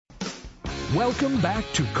Welcome back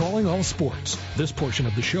to Calling All Sports. This portion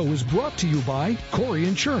of the show is brought to you by Corey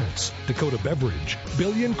Insurance, Dakota Beverage,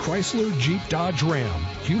 Billion Chrysler Jeep Dodge Ram,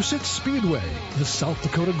 Huset's Speedway, the South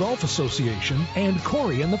Dakota Golf Association, and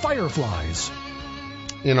Corey and the Fireflies.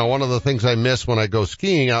 You know, one of the things I miss when I go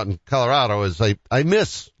skiing out in Colorado is I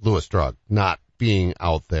miss Louis Drug not being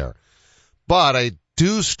out there. But I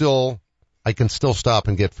can still stop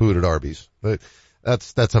and get food at Arby's. But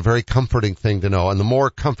that's a very comforting thing to know. And the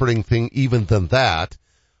more comforting thing even than that,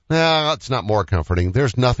 it's not more comforting.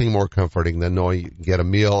 There's nothing more comforting than knowing you can get a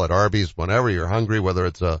meal at Arby's whenever you're hungry, whether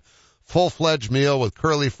it's a full-fledged meal with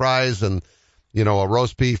curly fries and, you know, a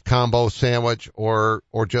roast beef combo sandwich or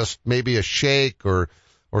just maybe a shake or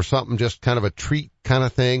something, just kind of a treat kind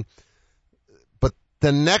of thing. But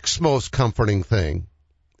the next most comforting thing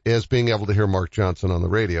is being able to hear Mark Johnson on the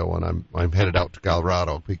radio when I'm headed out to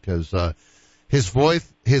Colorado, because his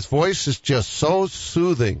voice is just so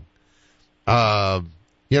soothing.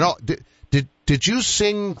 You know, did you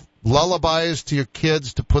sing lullabies to your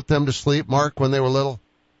kids to put them to sleep, Mark, when they were little?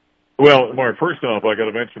 Well, Mark, first off, I got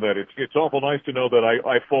to mention that it's awful nice to know that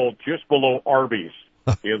I fall just below Arby's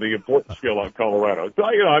in the importance scale on Colorado. So,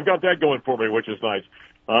 you know, I've got that going for me, which is nice.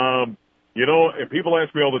 You know, and people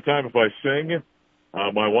ask me all the time if I sing.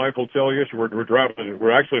 My wife will tell you, we're driving.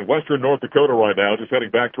 We're actually in western North Dakota right now, just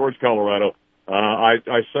heading back towards Colorado.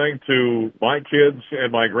 I sang to my kids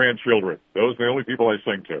and my grandchildren. Those are the only people I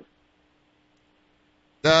sing to.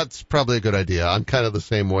 That's probably a good idea. I'm kind of the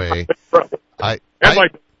same way. But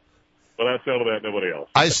outside of that, nobody else.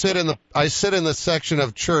 I sit in the section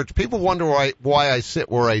of church. People wonder why I sit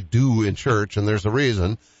where I do in church, and there's a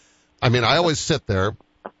reason. I mean, I always sit there,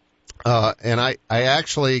 and I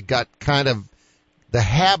actually got kind of the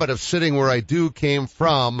habit of sitting where I do came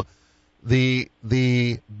from the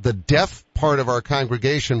deaf part of our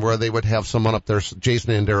congregation, where they would have someone up there.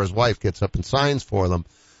 Jason Andera's wife gets up and signs for them.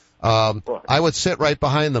 I would sit right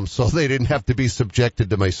behind them so they didn't have to be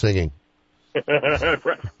subjected to my singing.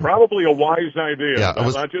 Probably a wise idea. Yeah,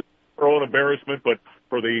 not just for own embarrassment, but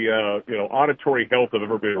for the auditory health of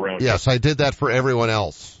everybody around. Yes, I did that for everyone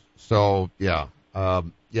else. So yeah,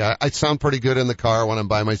 I sound pretty good in the car when I'm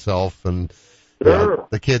by myself, and sure.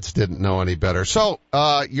 The kids didn't know any better. So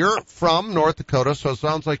you're from North Dakota, so it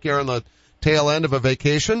sounds like you're on the tail end of a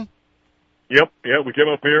vacation. Yep, yeah, we came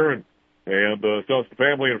up here and saw some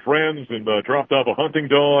family and friends, and dropped off a hunting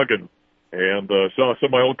dog, and saw some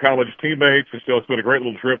of my old college teammates, and so it's been a great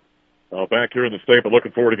little trip back here in the state, but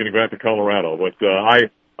looking forward to getting back to Colorado. But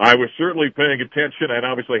I was certainly paying attention, and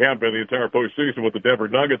obviously have been the entire postseason, what the Denver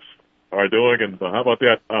Nuggets are doing. And how about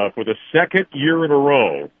that? For the second year in a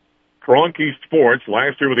row, Kroenke Sports,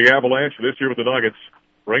 last year with the Avalanche, this year with the Nuggets,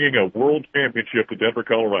 bringing a world championship to Denver,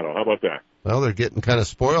 Colorado. How about that? Well, they're getting kind of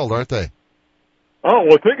spoiled, aren't they? Oh,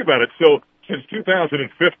 well, think about it. So since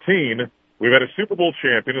 2015, we've had a Super Bowl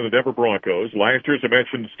champion in the Denver Broncos. Last year, as I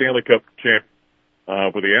mentioned, Stanley Cup champ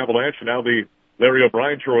for the Avalanche. And now the Larry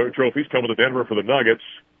O'Brien trophies coming to Denver for the Nuggets.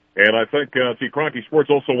 And I think Kroenke Sports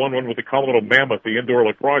also won one with the Colorado Mammoth, the indoor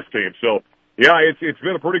lacrosse team. So, yeah, it's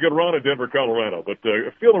been a pretty good run in Denver, Colorado. But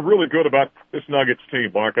feeling really good about this Nuggets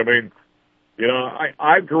team, Mark. I mean, you know,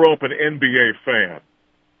 I grew up an NBA fan.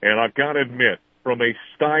 And I've got to admit, from a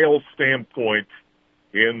style standpoint,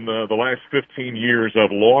 in the last 15 years,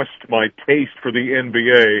 I've lost my taste for the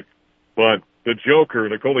NBA, but the Joker,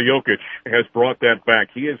 Nikola Jokic, has brought that back.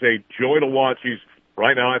 He is a joy to watch. He's,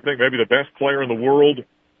 right now, I think, maybe the best player in the world,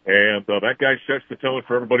 and that guy sets the tone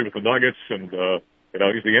for everybody with the Nuggets, and, you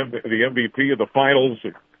know, he's the MVP of the finals,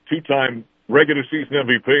 two-time regular season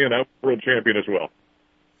MVP, and now world champion as well.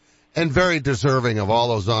 And very deserving of all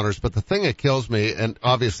those honors. But the thing that kills me, and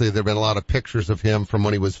obviously there have been a lot of pictures of him from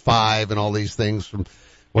when he was 5 and all these things from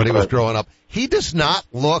when he was growing up. He does not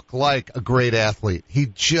look like a great athlete. He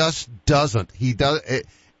just doesn't. He does,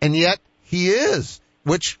 and yet he is,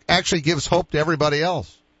 which actually gives hope to everybody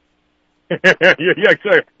else. Yeah,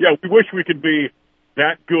 we wish we could be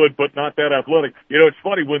that good, but not that athletic. You know, it's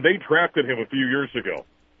funny, when they drafted him a few years ago,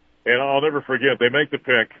 and I'll never forget, they make the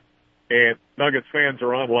pick, and Nuggets fans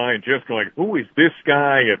are online just going, who is this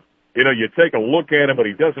guy? And, you know, you take a look at him, but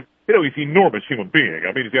he doesn't, you know, he's an enormous human being.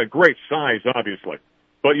 I mean, he's got great size, obviously.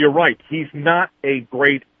 But you're right, he's not a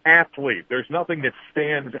great athlete. There's nothing that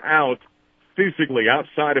stands out physically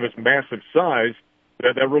outside of his massive size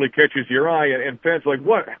that really catches your eye. And fans are like,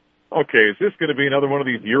 what? Okay, is this going to be another one of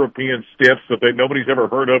these European stiffs that nobody's ever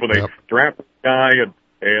heard of, and they draft a guy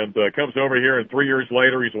and comes over here, and 3 years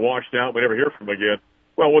later he's washed out, we never hear from him again.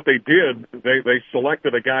 Well, what they did, they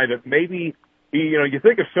selected a guy that maybe, you know, you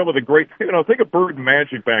think of some of the great, you know, think of Bird and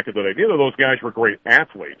Magic back in the day. Neither of those guys were great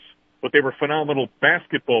athletes, but they were phenomenal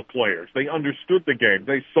basketball players. They understood the game.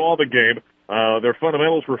 They saw the game. Their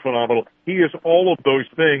fundamentals were phenomenal. He is all of those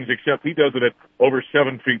things, except he does it at over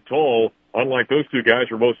 7 feet tall, unlike those two guys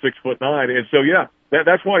who are both 6'9". And so, yeah,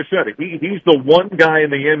 that's why I said it. He's the one guy in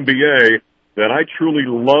the NBA that I truly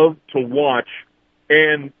love to watch.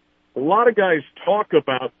 And a lot of guys talk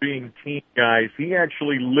about being team guys. He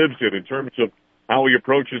actually lives it in terms of how he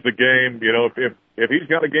approaches the game. You know, if he's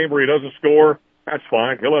got a game where he doesn't score, that's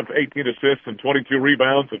fine. He'll have 18 assists and 22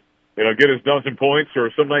 rebounds and, you know, get his dozen points.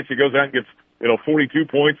 Or some nights he goes out and gets, 42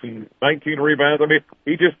 points and 19 rebounds. I mean,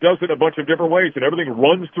 he just does it a bunch of different ways, and everything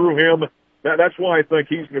runs through him. That's why I think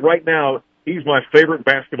right now, he's my favorite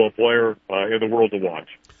basketball player in the world to watch.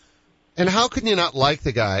 And how can you not like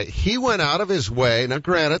the guy? He went out of his way. Now,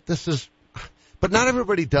 granted, but not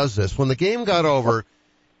everybody does this. When the game got over,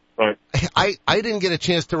 right. I didn't get a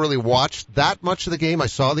chance to really watch that much of the game. I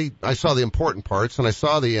saw the important parts and I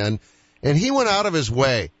saw the end. And he went out of his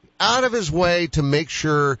way to make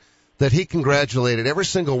sure that he congratulated every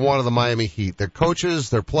single one of the Miami Heat, their coaches,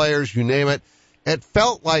 their players, you name it. It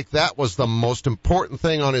felt like that was the most important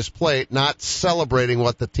thing on his plate, not celebrating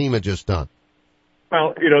what the team had just done.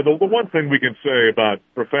 Well, the one thing we can say about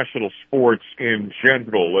professional sports in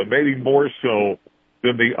general, and maybe more so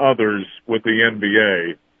than the others with the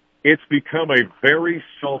NBA, it's become a very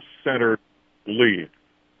self-centered league.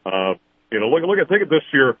 Think of this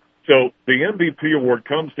year. So the MVP award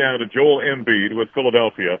comes down to Joel Embiid with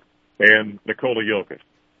Philadelphia and Nikola Jokic.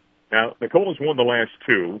 Now, Nikola's won the last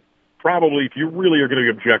two. Probably, if you really are going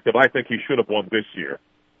to be objective, I think he should have won this year.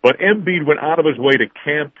 But Embiid went out of his way to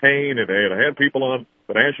campaign, and I had people on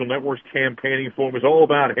the national networks campaigning for him. It was all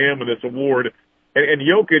about him and this award. And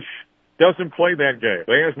Jokic doesn't play that game.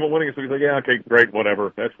 They asked him about winning, so he's like, yeah, okay, great,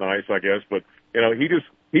 whatever. That's nice, I guess. But,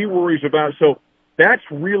 he worries about, so that's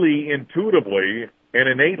really intuitively and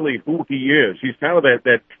innately who he is. He's kind of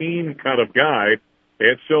that team kind of guy.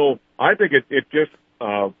 And so I think it just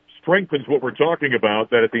strengthens what we're talking about,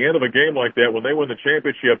 that at the end of a game like that, when they win the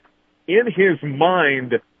championship, in his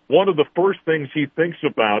mind, one of the first things he thinks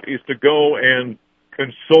about is to go and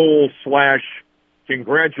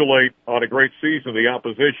console/congratulate on a great season of the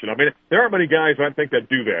opposition. I mean, there aren't many guys, I think, that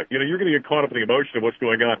do that. You're going to get caught up in the emotion of what's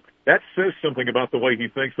going on. That says something about the way he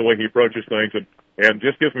thinks, the way he approaches things, and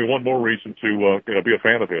just gives me one more reason to be a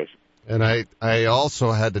fan of his. And I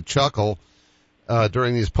also had to chuckle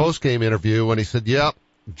during his post-game interview when he said, yep,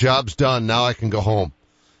 job's done, now I can go home.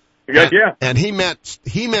 Yeah. And he meant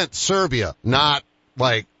Serbia, not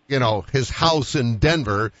like, his house in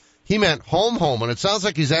Denver. He meant home. And it sounds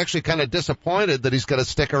like he's actually kind of disappointed that he's going to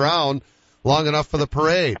stick around long enough for the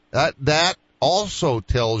parade. That also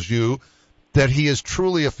tells you that he is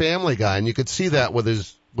truly a family guy. And you could see that with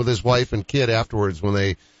his wife and kid afterwards when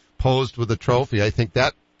they posed with the trophy. I think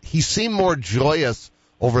that he seemed more joyous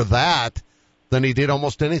over that than he did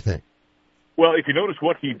almost anything. Well, if you notice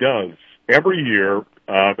what he does every year,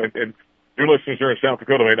 and your listeners are in South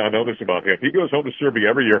Dakota may not know this about him. He goes home to Serbia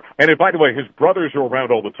every year. And by the way, his brothers are around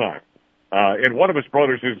all the time. And one of his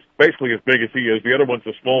brothers is basically as big as he is. The other one's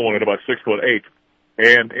a small one at about 6'8".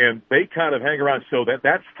 And they kind of hang around. So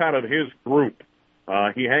that's kind of his group.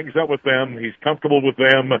 He hangs out with them. He's comfortable with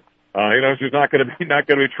them. He's not going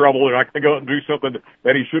to be trouble. They're not going to go out and do something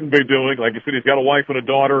that he shouldn't be doing. Like I said, he's got a wife and a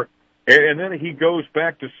daughter. And then he goes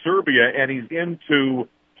back to Serbia and he's into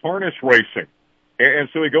harness racing. And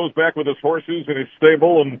so he goes back with his horses in his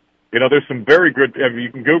stable, and, there's some very good,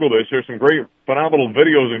 you can Google this, there's some great, phenomenal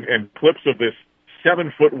videos and clips of this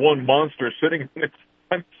 7'1" monster sitting in this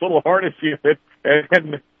little harness unit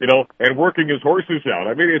and working his horses out.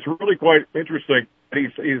 I mean, it's really quite interesting.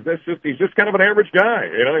 He's just kind of an average guy.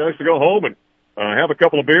 He likes to go home and have a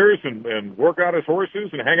couple of beers and work out his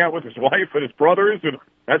horses and hang out with his wife and his brothers, and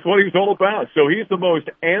that's what he's all about. So he's the most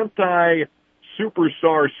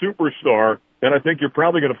superstar that I think you're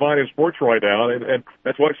probably going to find in sports right now, and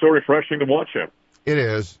that's why it's so refreshing to watch him. It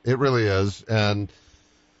is. It really is. And,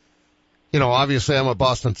 obviously I'm a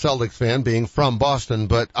Boston Celtics fan, being from Boston,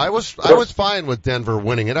 but I was fine with Denver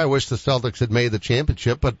winning it. I wish the Celtics had made the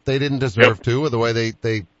championship, but they didn't deserve to with the way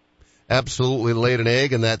they absolutely laid an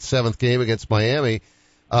egg in that seventh game against Miami.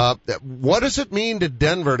 What does it mean to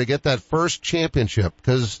Denver to get that first championship?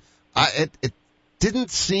 Because it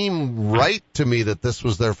didn't seem right to me that this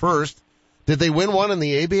was their first. Did they win one in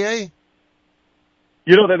the ABA?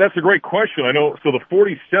 That's a great question. I know, so the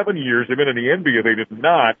 47 years they've been in the NBA, they did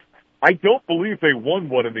not. I don't believe they won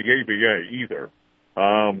one in the ABA either.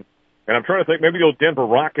 And I'm trying to think, maybe the old Denver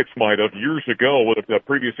Rockets might have years ago with the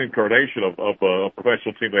previous incarnation of a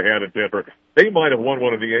professional team they had in Denver. They might have won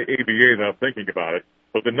one in the ABA now I'm thinking about it,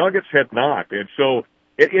 but the Nuggets had not. And so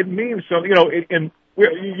it means something.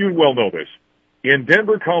 You well know this. In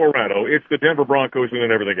Denver, Colorado, it's the Denver Broncos and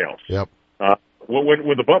then everything else. Yep.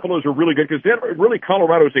 When the Buffaloes are really good, because really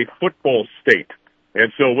Colorado is a football state,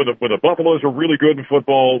 and so when the Buffaloes are really good in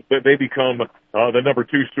football, they become the number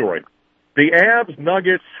 2 story. The Avs,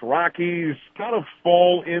 Nuggets, Rockies kind of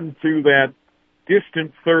fall into that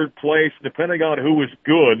distant third place, depending on who is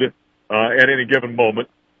good at any given moment.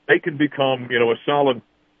 They can become, a solid,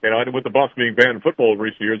 with the Buffs being banned in football in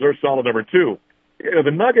recent years, they're a solid number 2.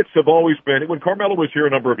 The Nuggets have always been, when Carmelo was here a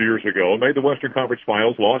number of years ago, made the Western Conference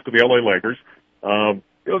Finals, lost to the LA Lakers.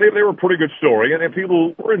 They were a pretty good story, and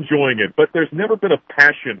people were enjoying it. But there's never been a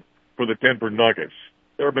passion for the Denver Nuggets.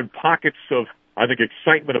 There have been pockets of, I think,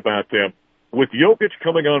 excitement about them. With Jokic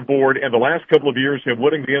coming on board, and the last couple of years him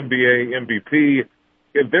winning the NBA MVP,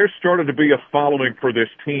 there started to be a following for this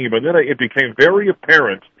team, and then it became very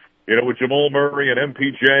apparent. With Jamal Murray and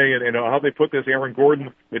MPJ and how they put this, Aaron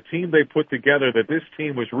Gordon, the team they put together, that this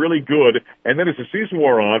team was really good. And then as the season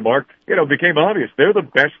wore on, Mark, it became obvious they're the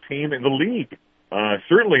best team in the league,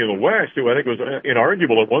 certainly in the West, who I think was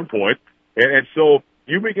inarguable at one point. And so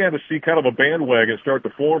you began to see kind of a bandwagon start to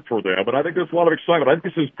form for them. And I think there's a lot of excitement. I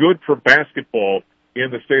think this is good for basketball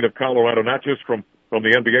in the state of Colorado, not just from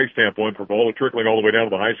the NBA standpoint, from all the trickling all the way down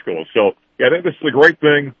to the high school. So, I think this is a great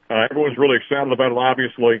thing. Everyone's really excited about it,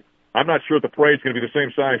 obviously. I'm not sure if the parade's going to be the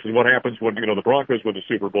same size as what happens when the Broncos win the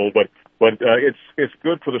Super Bowl, but it's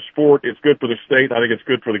good for the sport, it's good for the state. I think it's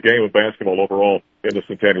good for the game of basketball overall in the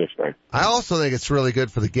Centennial State. I also think it's really good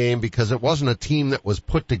for the game because it wasn't a team that was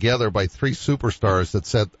put together by 3 superstars that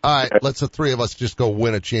said, "All right, let's the 3 of us just go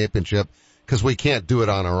win a championship because we can't do it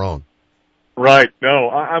on our own." Right. No,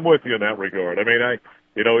 I'm with you in that regard. I mean,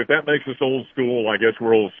 if that makes us old school, I guess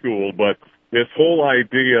we're old school. But this whole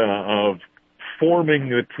idea of forming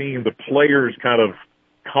the team, the players kind of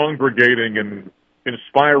congregating and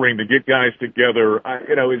inspiring to get guys together,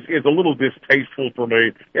 is a little distasteful for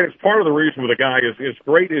me. And it's part of the reason with a guy as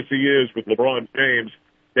great as he is with LeBron James,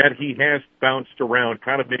 that he has bounced around,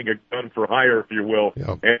 kind of being a gun for hire, if you will,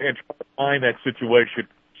 yep. and try to find that situation.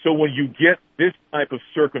 So when you get this type of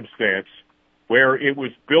circumstance where it was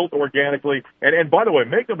built organically, and by the way,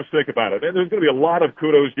 make no mistake about it, and there's going to be a lot of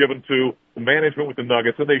kudos given to management with the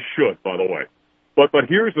Nuggets, and they should, by the way. But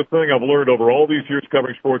here's the thing I've learned over all these years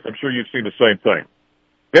covering sports. I'm sure you've seen the same thing.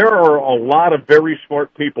 There are a lot of very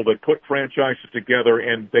smart people that put franchises together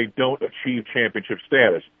and they don't achieve championship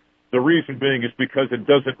status. The reason being is because it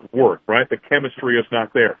doesn't work, right? The chemistry is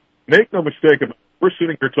not there. Make no mistake about it. We're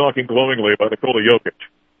sitting here talking glowingly about Nikola Jokic.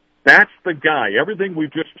 That's the guy. Everything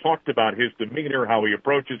we've just talked about, his demeanor, how he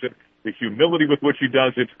approaches it, the humility with which he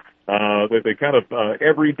does it, the kind of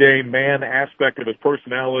everyday man aspect of his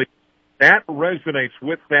personality, that resonates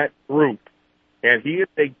with that group. And he is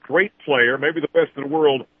a great player, maybe the best in the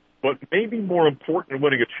world, but maybe more important than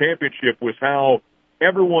winning a championship was how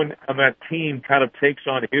everyone on that team kind of takes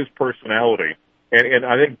on his personality. And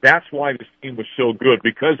I think that's why this team was so good,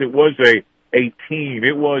 because it was a team.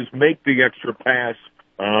 It was make the extra pass,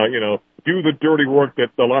 do the dirty work that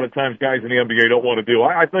a lot of times guys in the NBA don't want to do.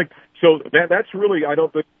 I think so. That's really, I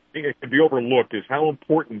don't think it can be overlooked, is how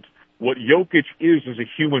important what Jokic is as a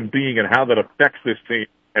human being and how that affects this team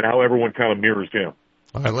and how everyone kind of mirrors him.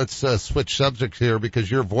 All right, let's switch subjects here because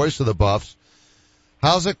you're voice of the Buffs.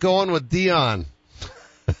 How's it going with Dion?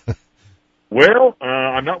 Well,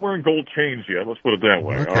 I'm not wearing gold chains yet. Let's put it that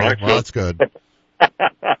way. Okay, all right, well, that's good.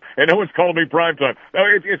 And no one's calling me primetime. No,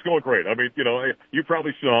 it's going great. I mean, you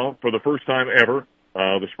probably saw for the first time ever,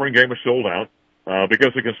 the spring game was sold out. Because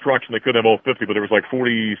of construction, they couldn't have all 50, but there was like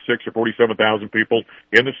 46 or 47,000 people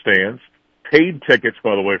in the stands. Paid tickets,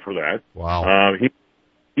 by the way, for that. Wow.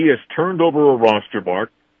 He has turned over a roster,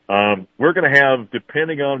 Mark. We're going to have,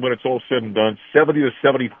 depending on when it's all said and done, 70 to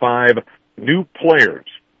 75 new players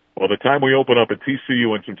by the time we open up at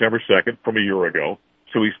TCU on September 2nd from a year ago.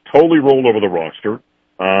 So he's totally rolled over the roster.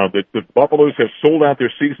 The Buffaloes have sold out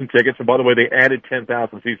their season tickets, and by the way, they added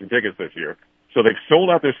 10,000 season tickets this year. So they've sold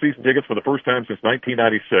out their season tickets for the first time since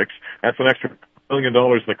 1996. That's an extra $1 million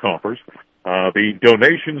in the coffers. The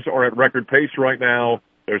donations are at record pace right now.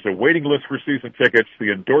 There's a waiting list for season tickets.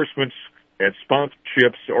 The endorsements and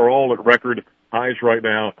sponsorships are all at record highs right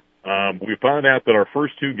now. We found out that our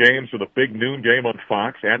first 2 games are the big noon game on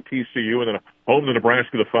Fox at TCU and then home to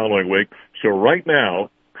Nebraska the following week. So right now,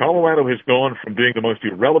 Colorado has gone from being the most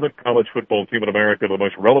irrelevant college football team in America to the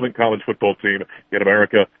most relevant college football team in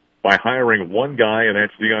America by hiring one guy, and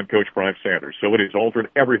that's Deion coach Brian Sanders. So it has altered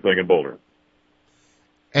everything in Boulder.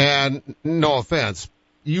 And no offense,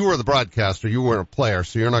 you were the broadcaster, you weren't a player,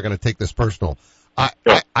 so you're not going to take this personal.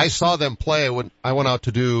 I saw them play when I went out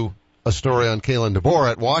to do a story on Kalen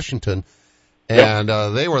DeBoer at Washington, and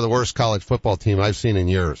they were the worst college football team I've seen in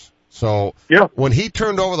years. So when he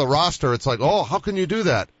turned over the roster, it's like, oh, how can you do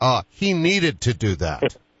that? He needed to do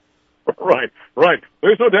that. Right.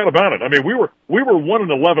 There's no doubt about it. I mean, we were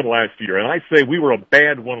 1-11 last year, and I say we were a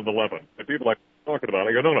bad 1-11. And people are like talking about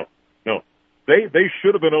it. I go, no. They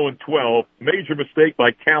should have been 0-12. Major mistake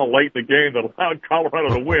by Cal late in the game that allowed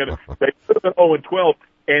Colorado to win. They should have been 0-12,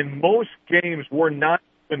 and most games were not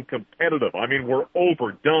even competitive. I mean, we're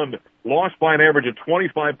overdone. Lost by an average of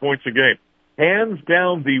 25 points a game. Hands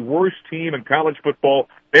down the worst team in college football.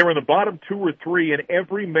 They were in the bottom 2 or 3 in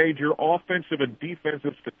every major offensive and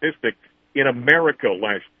defensive statistic in America last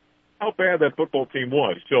year. How bad that football team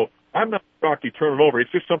was. So I'm not shocked he turned it over.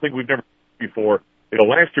 It's just something we've never seen before.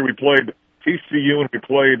 Last year we played TCU and we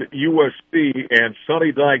played USC, and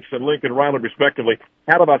Sonny Dykes and Lincoln Riley, respectively,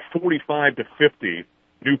 had about 45 to 50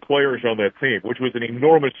 new players on that team, which was an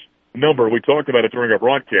enormous number. We talked about it during our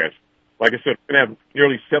broadcast. Like I said, we're going to have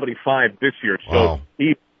nearly 75 this year. So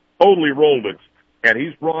he totally rolled it. And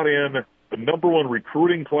he's brought in the number 1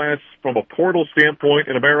 recruiting class from a portal standpoint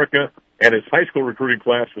in America, and his high school recruiting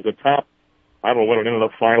class was the top, I don't know what it ended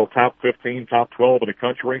up final, top 15, top 12 in the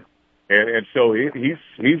country. And so it's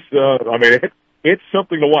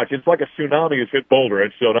something to watch. It's like a tsunami has hit Boulder.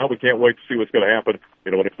 And so now we can't wait to see what's going to happen,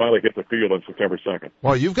 when it finally hits the field on September 2nd.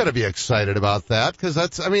 Well, you've got to be excited about that because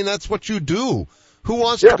that's what you do. Who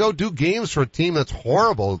wants to go do games for a team that's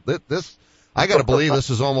horrible? I got to believe this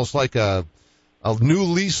is almost like a new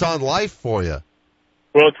lease on life for you.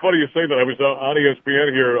 Well, it's funny you say that. I was on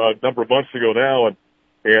ESPN here a number of months ago now, and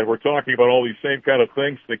we're talking about all these same kind of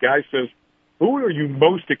things. The guy says, who are you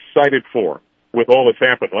most excited for with all that's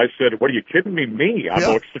happened? And I said, what, are you kidding me? Me. I'm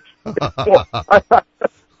most excited for.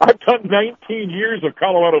 I've done 19 years of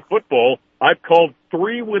Colorado football. I've called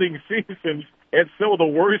 3 winning seasons and some of the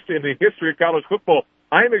worst in the history of college football.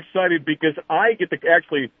 I'm excited because I get to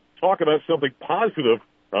actually talk about something positive,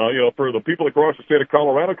 for the people across the state of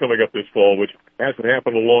Colorado coming up this fall, which hasn't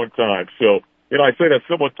happened in a long time. So, I say that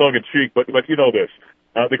somewhat tongue-in-cheek, but you know this.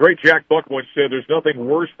 The great Jack Buck once said, there's nothing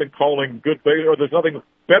worse than calling good baseball, or there's nothing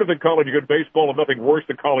better than calling good baseball and nothing worse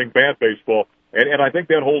than calling bad baseball. And I think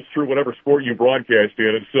that holds true whatever sport you broadcast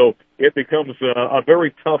in. And so it becomes a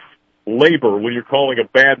very tough labor when you're calling a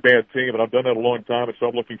bad team, and I've done that a long time, and so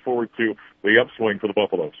I'm looking forward to the upswing for the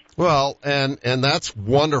Buffaloes. Well, and that's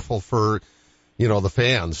wonderful for, the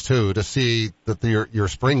fans too, to see that your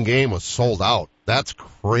spring game was sold out. That's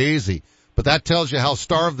crazy. But that tells you how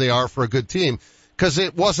starved they are for a good team, because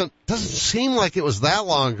doesn't seem like it was that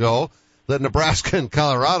long ago that Nebraska and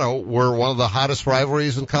Colorado were one of the hottest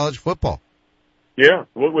rivalries in college football. Yeah,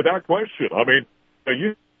 well, without question. I mean,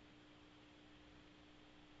 you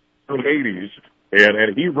early 80s,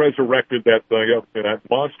 and he resurrected that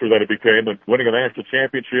monster that it became, and winning a national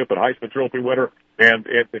championship and Heisman Trophy winner. And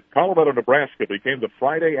Colorado, Nebraska became the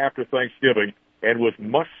Friday after Thanksgiving and was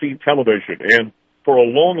must-see television. And for a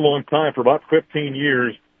long, long time, for about 15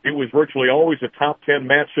 years, it was virtually always a top 10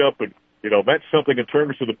 matchup, and meant something in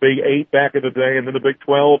terms of the Big 8 back in the day, and then the Big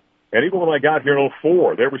 12. And even when I got here in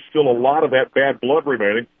 2004, there was still a lot of that bad blood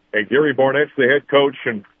remaining. And Gary Barnett's the head coach,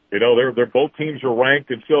 and they're both teams are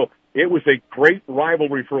ranked, and so it was a great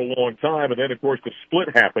rivalry for a long time. And then, of course, the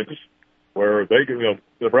split happens, where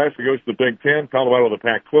Nebraska goes to the Big 10, Colorado to the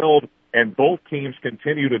Pac-12, and both teams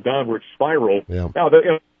continue to downward spiral. Yeah. Now,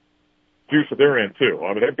 juice at their end too.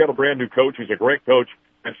 I mean, they've got a brand new coach. He's a great coach,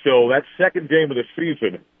 and so that second game of the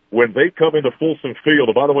season, when they come into Folsom Field,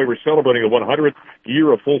 and by the way, we're celebrating the 100th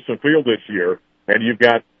year of Folsom Field this year, and you've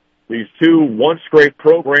got these two once-great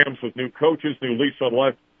programs with new coaches, new lease on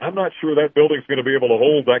life. I'm not sure that building's going to be able to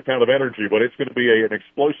hold that kind of energy, but it's going to be an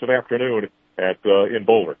explosive afternoon in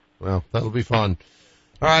Boulder. Well, that'll be fun.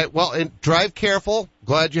 All right, well, and drive careful.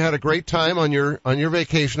 Glad you had a great time on your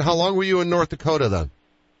vacation. How long were you in North Dakota then?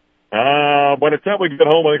 By the time we get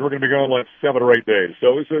home, I think we're going to be gone like 7 or 8 days.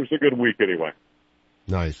 So it was a good week anyway.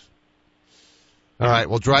 Nice. All right,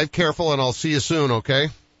 well, drive careful, and I'll see you soon, okay?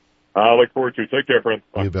 I look forward to it. Take care, friend.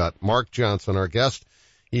 Bye. You bet. Mark Johnson, our guest.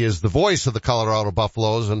 He is the voice of the Colorado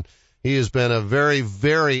Buffaloes, and he has been a very,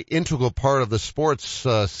 very integral part of the sports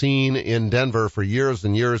scene in Denver for years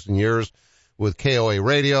and years and years with KOA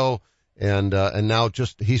Radio, and now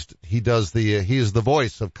just he is the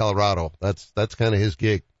voice of Colorado. That's kind of his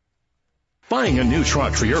gig. Buying a new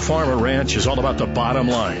truck for your farm or ranch is all about the bottom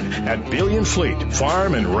line. At Billion Fleet,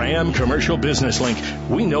 Farm and Ram Commercial Business Link,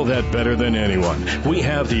 we know that better than anyone. We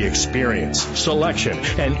have the experience, selection,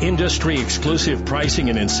 and industry-exclusive pricing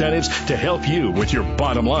and incentives to help you with your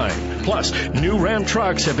bottom line. Plus, new Ram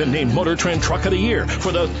trucks have been named Motor Trend Truck of the Year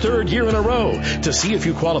for the third year in a row. To see if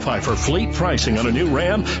you qualify for fleet pricing on a new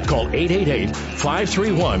Ram, call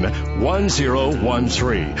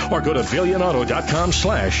 888-531-1013 or go to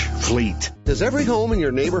billionauto.com/fleet. Does every home in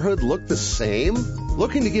your neighborhood look the same?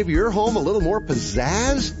 Looking to give your home a little more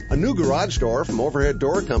pizzazz? A new garage door from Overhead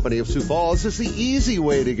Door Company of Sioux Falls is the easy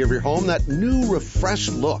way to give your home that new,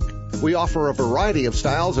 refreshed look. We offer a variety of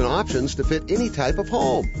styles and options to fit any type of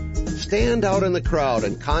home. Stand out in the crowd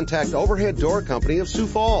and contact Overhead Door Company of Sioux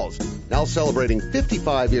Falls. Now celebrating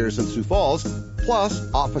 55 years in Sioux Falls,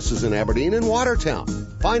 plus offices in Aberdeen and Watertown.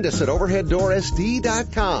 Find us at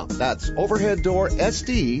overheaddoorsd.com. That's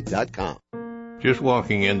overheaddoorsd.com. Just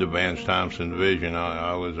walking into Vance Thompson Vision,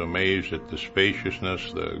 I was amazed at the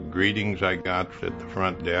spaciousness, the greetings I got at the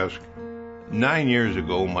front desk. 9 years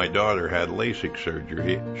ago, my daughter had LASIK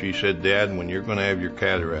surgery. She said, "Dad, when you're going to have your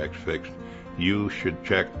cataracts fixed, you should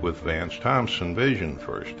check with Vance Thompson Vision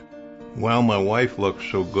first." Well, my wife looks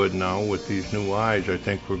so good now with these new eyes, I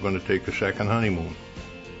think we're going to take a second honeymoon.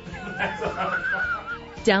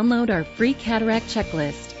 Download our free cataract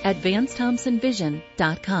checklist at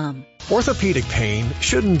VanceThompsonVision.com. Orthopedic pain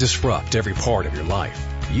shouldn't disrupt every part of your life.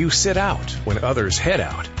 You sit out when others head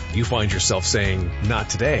out. You find yourself saying, "Not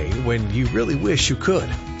today," when you really wish you could.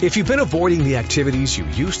 If you've been avoiding the activities you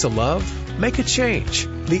used to love, make a change.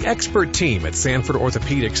 The expert team at Sanford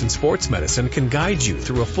Orthopedics and Sports Medicine can guide you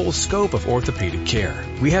through a full scope of orthopedic care.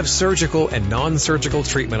 We have surgical and non-surgical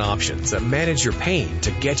treatment options that manage your pain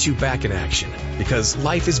to get you back in action, because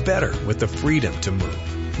life is better with the freedom to move.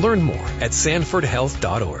 Learn more at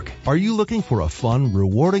sanfordhealth.org. Are you looking for a fun,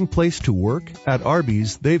 rewarding place to work? At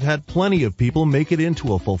Arby's, they've had plenty of people make it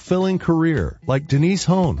into a fulfilling career, like Denise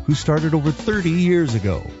Hone, who started over 30 years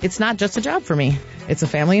ago. It's not just a job for me. It's a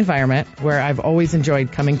family environment where I've always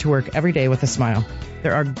enjoyed coming to work every day with a smile.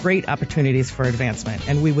 There are great opportunities for advancement,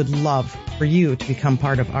 and we would love for you to become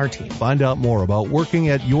part of our team. Find out more about working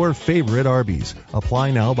at your favorite Arby's.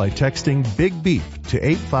 Apply now by texting Big Beef to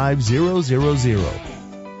 85000.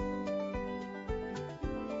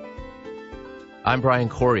 I'm Brian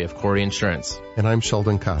Corey of Corey Insurance. And I'm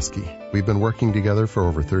Sheldon Koski. We've been working together for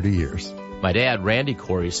over 30 years. My dad, Randy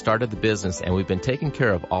Corey, started the business, and we've been taking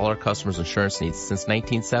care of all our customers' insurance needs since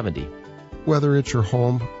 1970. Whether it's your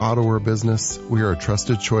home, auto, or business, we are a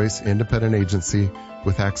trusted choice independent agency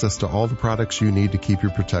with access to all the products you need to keep you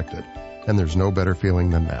protected. And there's no better feeling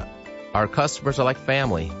than that. Our customers are like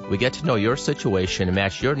family. We get to know your situation and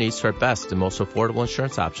match your needs to our best and most affordable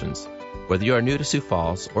insurance options. Whether you are new to Sioux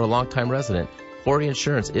Falls or a longtime resident, Corey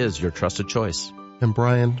Insurance is your trusted choice. And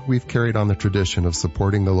Brian, we've carried on the tradition of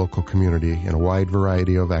supporting the local community in a wide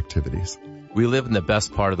variety of activities. We live in the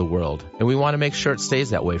best part of the world, and we want to make sure it stays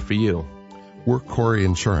that way for you. We're Corey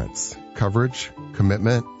Insurance. Coverage,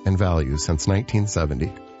 commitment, and value since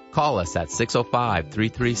 1970. Call us at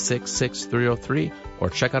 605-336-6303 or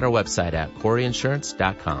check out our website at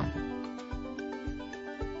CoreyInsurance.com.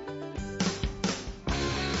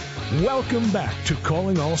 Welcome back to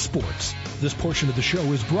Calling All Sports. This portion of the show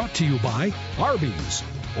is brought to you by Arby's,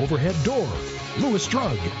 Overhead Door, Lewis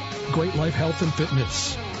Drug, Great Life Health and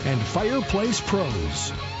Fitness, and Fireplace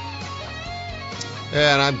Pros.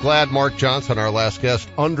 And I'm glad Mark Johnson, our last guest,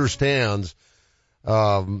 understands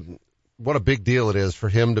what a big deal it is for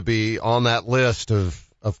him to be on that list of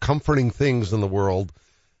comforting things in the world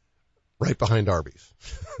right behind Arby's.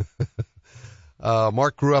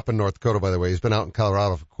 Mark grew up in North Dakota, by the way. He's been out in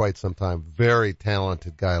Colorado for quite some time. Very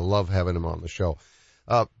talented guy. I love having him on the show.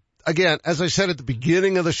 Again, as I said at the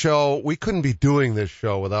beginning of the show, we couldn't be doing this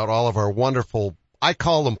show without all of our wonderful, I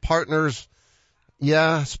call them partners.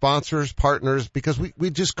 Yeah, sponsors, partners, because we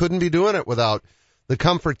just couldn't be doing it without the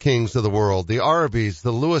Comfort Kings of the world, the Arby's,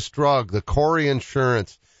 the Lewis Drug, the Corey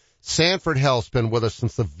Insurance. Sanford Health's been with us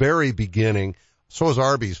since the very beginning. So is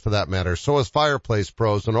Arby's, for that matter. So is Fireplace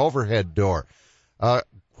Pros and Overhead Door.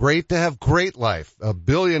 Great to have Great Life, a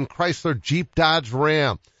Billion Chrysler Jeep Dodge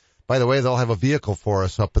Ram. By the way, they'll have a vehicle for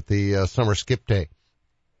us up at the Summer Skip Day.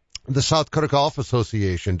 The South Dakota Golf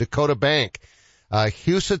Association, Dakota Bank,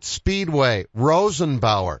 Huset Speedway,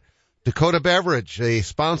 Rosenbauer, Dakota Beverage, they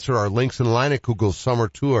sponsor our Links and Leinekugel Summer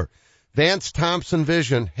Tour. Vance Thompson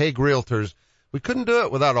Vision, Hague Realtors. We couldn't do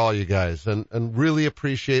it without all you guys, and really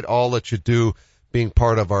appreciate all that you do being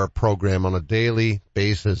part of our program on a daily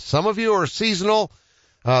basis. Some of you are seasonal.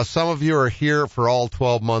 Some of you are here for all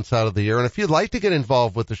 12 months out of the year. And if you'd like to get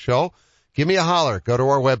involved with the show, give me a holler. Go to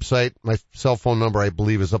our website. My cell phone number, I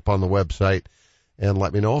believe, is up on the website. And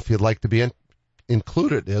let me know if you'd like to be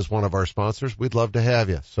included as one of our sponsors. We'd love to have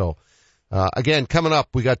you. So, again, coming up,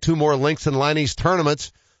 we got 2 more Links and Liney's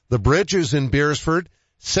tournaments. The Bridge is in Beersford,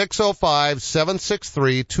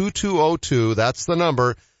 605-763-2202. That's the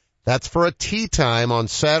number. That's for a tee time on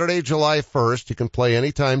Saturday, July 1st. You can play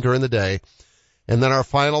any time during the day. And then our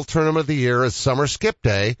final tournament of the year is Summer Skip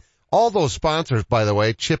Day. All those sponsors, by the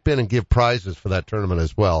way, chip in and give prizes for that tournament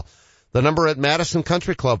as well. The number at Madison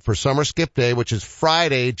Country Club for Summer Skip Day, which is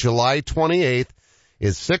Friday, July 28th,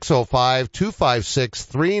 is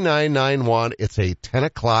 605-256-3991. It's a 10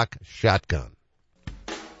 o'clock shotgun.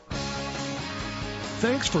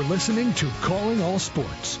 Thanks for listening to Calling All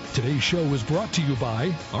Sports. Today's show was brought to you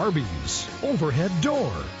by Arby's, Overhead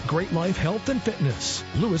Door, Great Life Health and Fitness,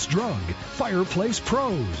 Lewis Drug, Fireplace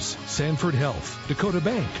Pros, Sanford Health, Dakota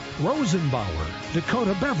Bank, Rosenbauer,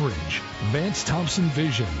 Dakota Beverage, Vance Thompson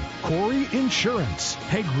Vision, Corey Insurance,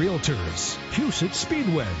 Hague Realtors, Huset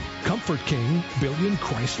Speedway, Comfort King, Billion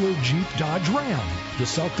Chrysler Jeep Dodge Ram, the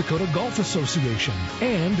South Dakota Golf Association,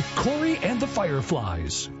 and Corey and the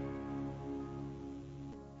Fireflies.